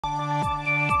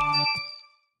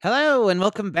Hello, and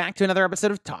welcome back to another episode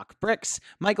of TalkBricks.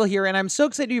 Michael here, and I'm so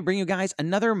excited to bring you guys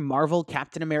another Marvel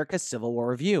Captain America Civil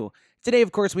War review. Today,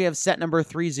 of course, we have set number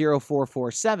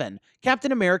 30447,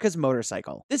 Captain America's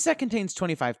Motorcycle. This set contains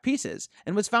 25 pieces,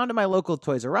 and was found at my local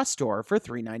Toys R Us store for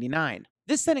 $3.99.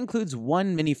 This set includes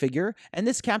one minifigure, and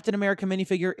this Captain America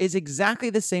minifigure is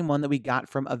exactly the same one that we got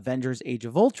from Avengers Age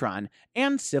of Ultron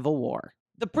and Civil War.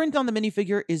 The print on the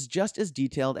minifigure is just as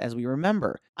detailed as we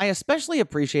remember. I especially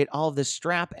appreciate all of the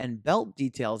strap and belt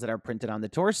details that are printed on the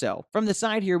torso. From the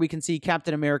side here, we can see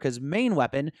Captain America's main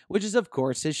weapon, which is of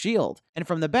course his shield. And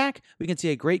from the back, we can see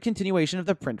a great continuation of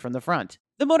the print from the front.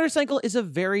 The motorcycle is a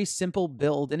very simple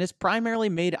build and is primarily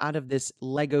made out of this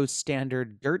Lego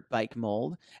standard dirt bike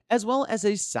mold, as well as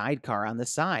a sidecar on the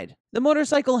side. The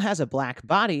motorcycle has a black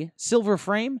body, silver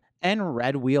frame, and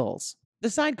red wheels. The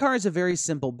sidecar is a very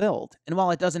simple build, and while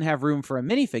it doesn't have room for a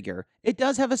minifigure, it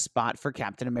does have a spot for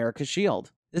Captain America's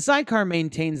shield. The sidecar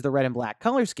maintains the red and black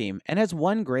color scheme and has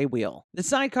one gray wheel. The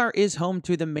sidecar is home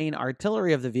to the main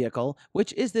artillery of the vehicle,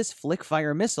 which is this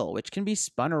flick-fire missile, which can be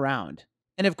spun around.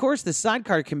 And of course, the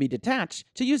sidecar can be detached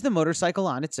to use the motorcycle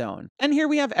on its own. And here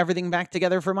we have everything back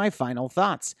together for my final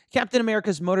thoughts. Captain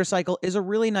America's motorcycle is a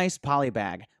really nice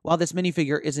polybag. While this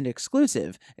minifigure isn't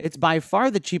exclusive, it's by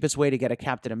far the cheapest way to get a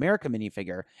Captain America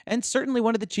minifigure, and certainly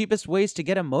one of the cheapest ways to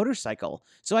get a motorcycle.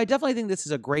 So I definitely think this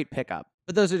is a great pickup.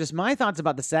 But those are just my thoughts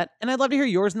about the set, and I'd love to hear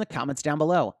yours in the comments down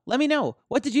below. Let me know,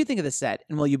 what did you think of the set,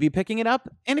 and will you be picking it up?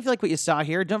 And if you like what you saw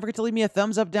here, don't forget to leave me a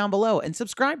thumbs up down below, and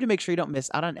subscribe to make sure you don't miss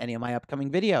out on any of my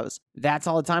upcoming videos. That's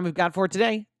all the time we've got for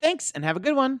today. Thanks, and have a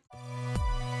good one!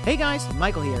 Hey guys,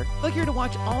 Michael here. Click here to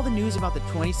watch all the news about the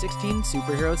 2016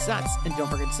 superhero sets, and don't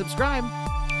forget to subscribe.